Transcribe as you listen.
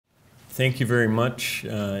Thank you very much.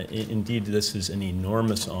 Indeed, this is an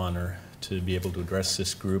enormous honor to be able to address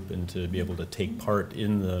this group and to be able to take part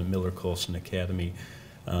in the Miller-Coulson Academy.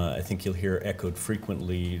 I think you'll hear echoed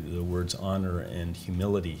frequently the words honor and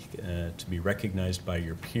humility. To be recognized by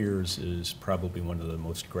your peers is probably one of the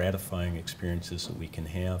most gratifying experiences that we can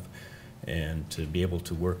have. And to be able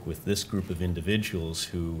to work with this group of individuals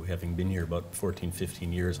who, having been here about 14,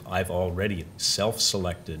 15 years, I've already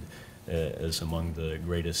self-selected as among the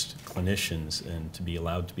greatest clinicians, and to be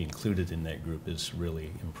allowed to be included in that group is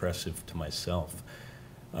really impressive to myself.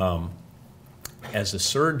 As a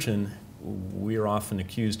surgeon, we are often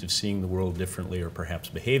accused of seeing the world differently or perhaps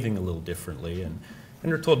behaving a little differently, and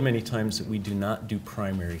we're told many times that we do not do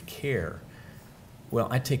primary care. Well,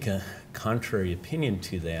 I take a contrary opinion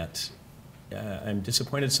to that. I'm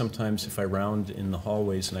disappointed sometimes if I round in the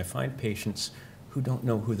hallways and I find patients who don't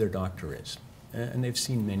know who their doctor is, and they've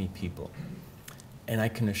seen many people. And I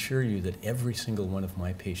can assure you that every single one of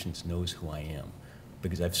my patients knows who I am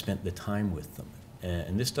because I've spent the time with them.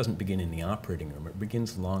 And this doesn't begin in the operating room, it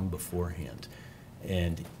begins long beforehand.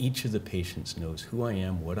 And each of the patients knows who I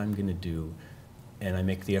am, what I'm going to do, and I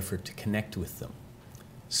make the effort to connect with them.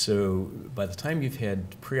 So by the time you've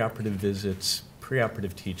had preoperative visits,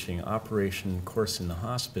 preoperative teaching, operation, course in the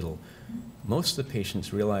hospital, most of the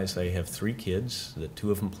patients realize I have 3 kids, that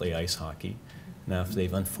 2 of them play ice hockey. Now, if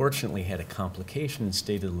they've unfortunately had a complication and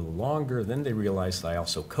stayed a little longer, then they realize I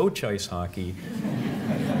also coach ice hockey.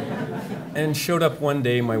 And showed up one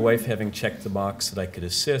day, my wife having checked the box that I could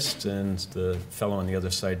assist, and the fellow on the other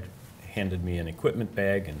side handed me an equipment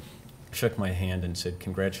bag and shook my hand and said,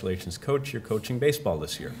 "Congratulations, coach, you're coaching baseball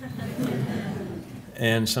this year."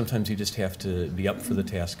 And sometimes you just have to be up for the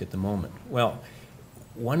task at the moment. Well,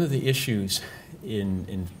 one of the issues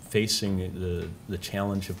in facing the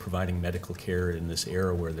challenge of providing medical care in this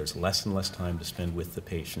era where there's less and less time to spend with the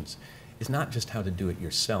patients is not just how to do it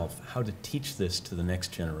yourself, how to teach this to the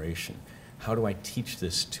next generation. How do I teach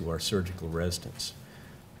this to our surgical residents?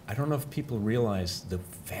 I don't know if people realize the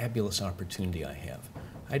fabulous opportunity I have.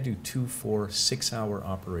 I do 2, 4, 6-hour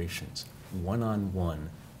operations, one-on-one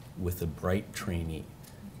with a bright trainee.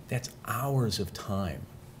 That's hours of time.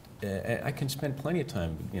 I can spend plenty of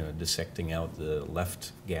time, dissecting out the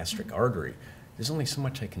left gastric artery. There's only so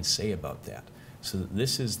much I can say about that. So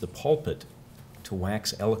this is the pulpit to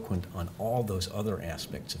wax eloquent on all those other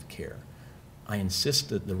aspects of care. I insist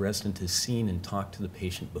that the resident has seen and talked to the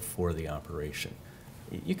patient before the operation.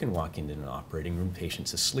 You can walk into an operating room,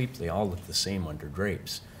 patients asleep, they all look the same under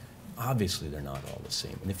drapes. Obviously, they're not all the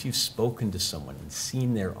same. And if you've spoken to someone and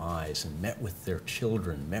seen their eyes and met with their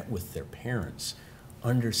children, met with their parents,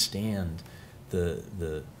 understand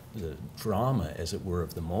the drama, as it were,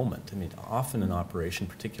 of the moment. I mean, often an operation,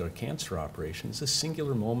 particular cancer operation, is a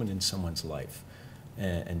singular moment in someone's life.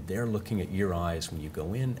 And they're looking at your eyes when you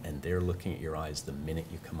go in, and they're looking at your eyes the minute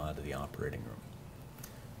you come out of the operating room.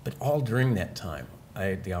 But all during that time, I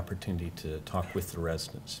had the opportunity to talk with the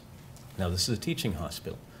residents. Now, this is a teaching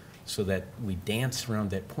hospital, so that we dance around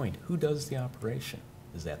that point. Who does the operation?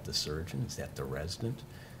 Is that the surgeon? Is that the resident?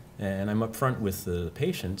 And I'm upfront with the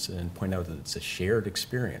patients and point out that it's a shared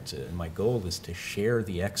experience. And my goal is to share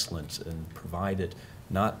the excellence and provide it,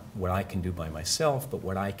 not what I can do by myself, but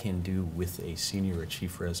what I can do with a senior or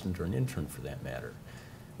chief resident or an intern for that matter.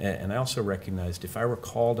 And I also recognized if I were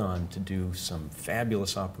called on to do some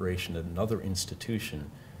fabulous operation at another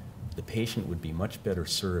institution, the patient would be much better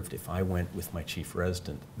served if I went with my chief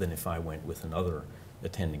resident than if I went with another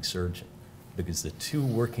attending surgeon. Because the two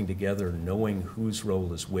working together, knowing whose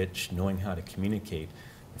role is which, knowing how to communicate,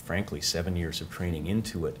 and frankly, 7 years of training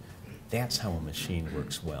into it, that's how a machine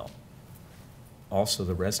works well. Also,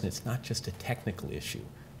 the resident, it's not just a technical issue.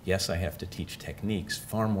 Yes, I have to teach techniques.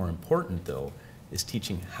 Far more important, though, is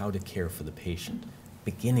teaching how to care for the patient,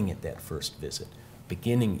 beginning at that first visit,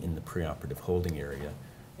 beginning in the preoperative holding area,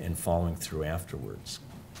 and following through afterwards.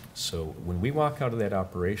 So when we walk out of that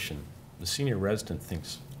operation, the senior resident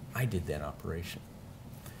thinks, I did that operation.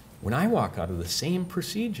 When I walk out of the same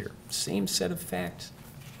procedure, same set of facts,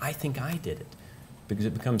 I think I did it. Because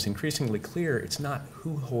it becomes increasingly clear it's not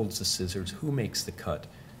who holds the scissors, who makes the cut.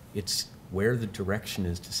 It's where the direction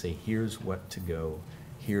is to say, here's what to go,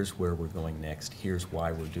 here's where we're going next, here's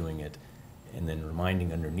why we're doing it, and then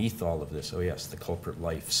reminding underneath all of this, oh yes, the culprit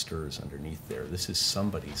life stirs underneath there. This is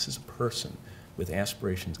somebody, this is a person with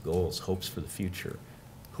aspirations, goals, hopes for the future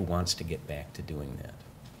who wants to get back to doing that.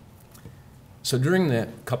 So during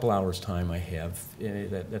that couple hours time I have,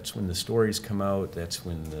 that's when the stories come out, that's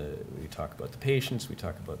when we talk about the patients, we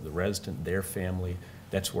talk about the resident, their family.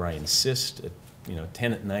 That's where I insist at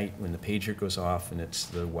 10 at night when the pager goes off and it's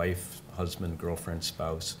the wife, husband, girlfriend,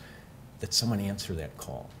 spouse. that someone answer that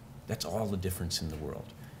call. That's all the difference in the world.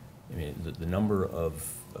 I mean, the number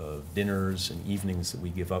of dinners and evenings that we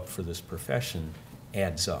give up for this profession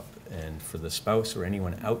adds up. And for the spouse or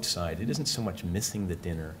anyone outside, it isn't so much missing the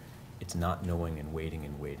dinner, it's not knowing and waiting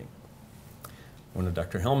and waiting. One of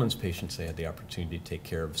Dr. Hellman's patients I had the opportunity to take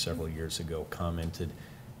care of several years ago commented,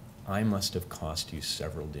 "I must have cost you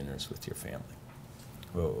several dinners with your family."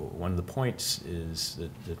 Well, one of the points is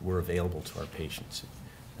that we're available to our patients.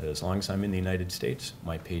 As long as I'm in the United States,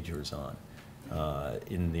 my pager is on.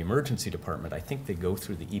 In the emergency department, I think they go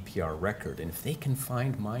through the EPR record, and if they can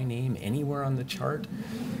find my name anywhere on the chart,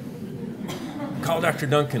 call Dr.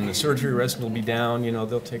 Duncan, the surgery resident will be down, you know,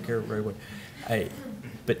 they'll take care of it right away.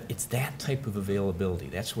 But it's that type of availability.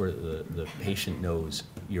 That's where the patient knows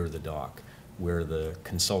you're the doc, where the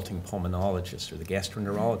consulting pulmonologist or the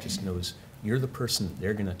gastroenterologist knows you're the person that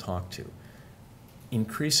they're going to talk to.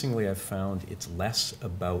 Increasingly, I've found it's less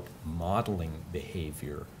about modeling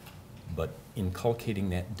behavior, but inculcating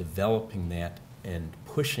that, developing that, and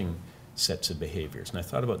pushing sets of behaviors. And I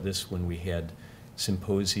thought about this when we had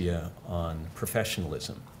symposia on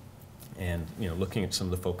professionalism. And you know, looking at some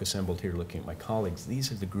of the folk assembled here, looking at my colleagues,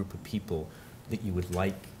 these are the group of people that you would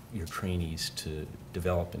like your trainees to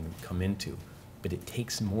develop and come into. But it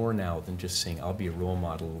takes more now than just saying, I'll be a role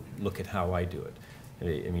model, look at how I do it.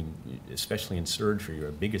 I mean, especially in surgery,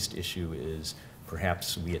 our biggest issue is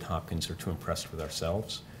perhaps we at Hopkins are too impressed with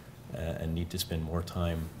ourselves and need to spend more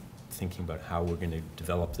time thinking about how we're going to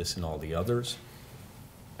develop this in all the others.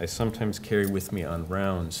 I sometimes carry with me on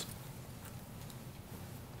rounds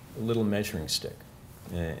a little measuring stick.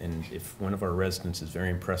 And if one of our residents is very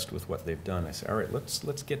impressed with what they've done, I say, all right,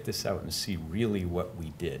 let's get this out and see really what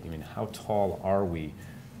we did. I mean, how tall are we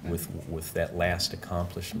with that last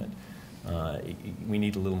accomplishment? We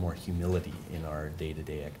need a little more humility in our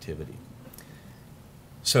day-to-day activity.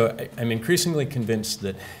 So I'm increasingly convinced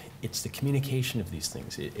that it's the communication of these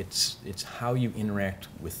things. It's how you interact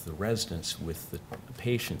with the residents, with the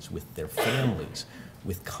patients, with their families,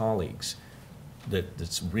 with colleagues,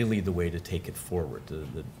 that's really the way to take it forward.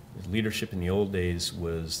 The leadership in the old days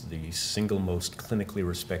was the single most clinically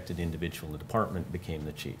respected individual in the department became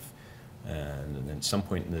the chief. And at some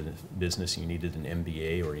point in the business, you needed an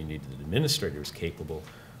MBA or you needed administrators capable.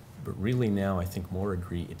 But really now, I think more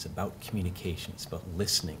agree, it's about communication, it's about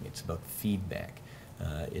listening, it's about feedback.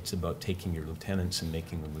 It's about taking your lieutenants and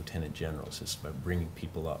making them lieutenant generals. It's about bringing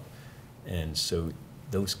people up. And so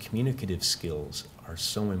those communicative skills are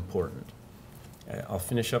so important. I'll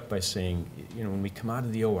finish up by saying, you know, when we come out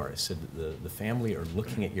of the OR, I said that the family are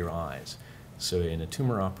looking at your eyes. So in a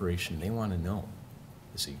tumor operation, they want to know,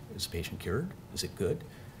 is the patient cured? Is it good?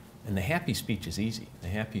 And the happy speech is easy. The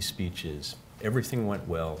happy speech is, everything went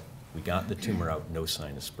well, we got the tumor out, no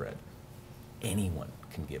sign of spread. Anyone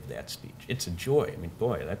can give that speech. It's a joy. I mean,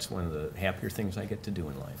 boy, that's one of the happier things I get to do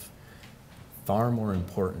in life. Far more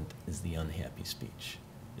important is the unhappy speech,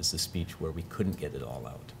 is the speech where we couldn't get it all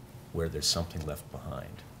out, where there's something left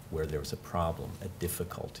behind, where there was a problem, a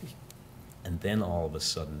difficulty. And then all of a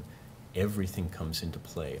sudden, everything comes into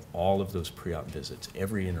play. All of those pre-op visits,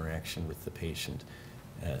 every interaction with the patient,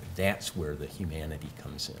 that's where the humanity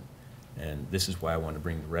comes in. And this is why I want to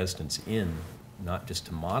bring the residents in, not just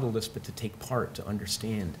to model this, but to take part, to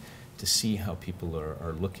understand, to see how people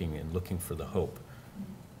are looking and looking for the hope.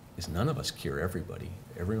 Because none of us cure everybody.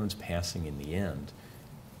 Everyone's passing in the end.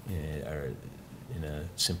 In a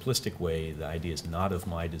simplistic way, the idea is not of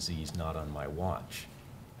my disease, not on my watch.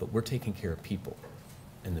 But we're taking care of people,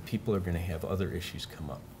 and the people are going to have other issues come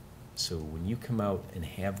up. So when you come out and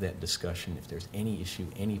have that discussion, if there's any issue,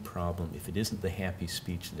 any problem, if it isn't the happy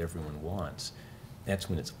speech that everyone wants, that's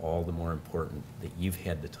when it's all the more important that you've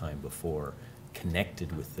had the time before,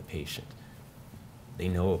 connected with the patient. They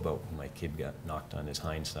know about when my kid got knocked on his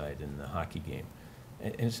hindside in the hockey game.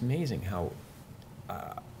 And it's amazing how,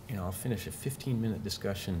 you know, I'll finish a 15-minute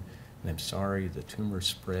discussion, and I'm sorry, the tumor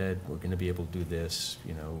spread, we're going to be able to do this,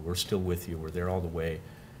 you know, we're still with you, we're there all the way.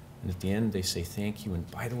 And at the end, they say thank you, and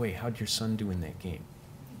by the way, how'd your son do in that game?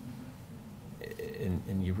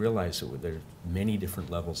 And you realize that there are many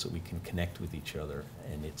different levels that we can connect with each other,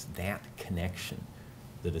 and it's that connection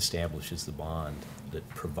that establishes the bond, that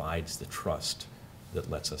provides the trust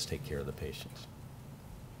that lets us take care of the patients.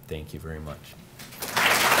 Thank you very much.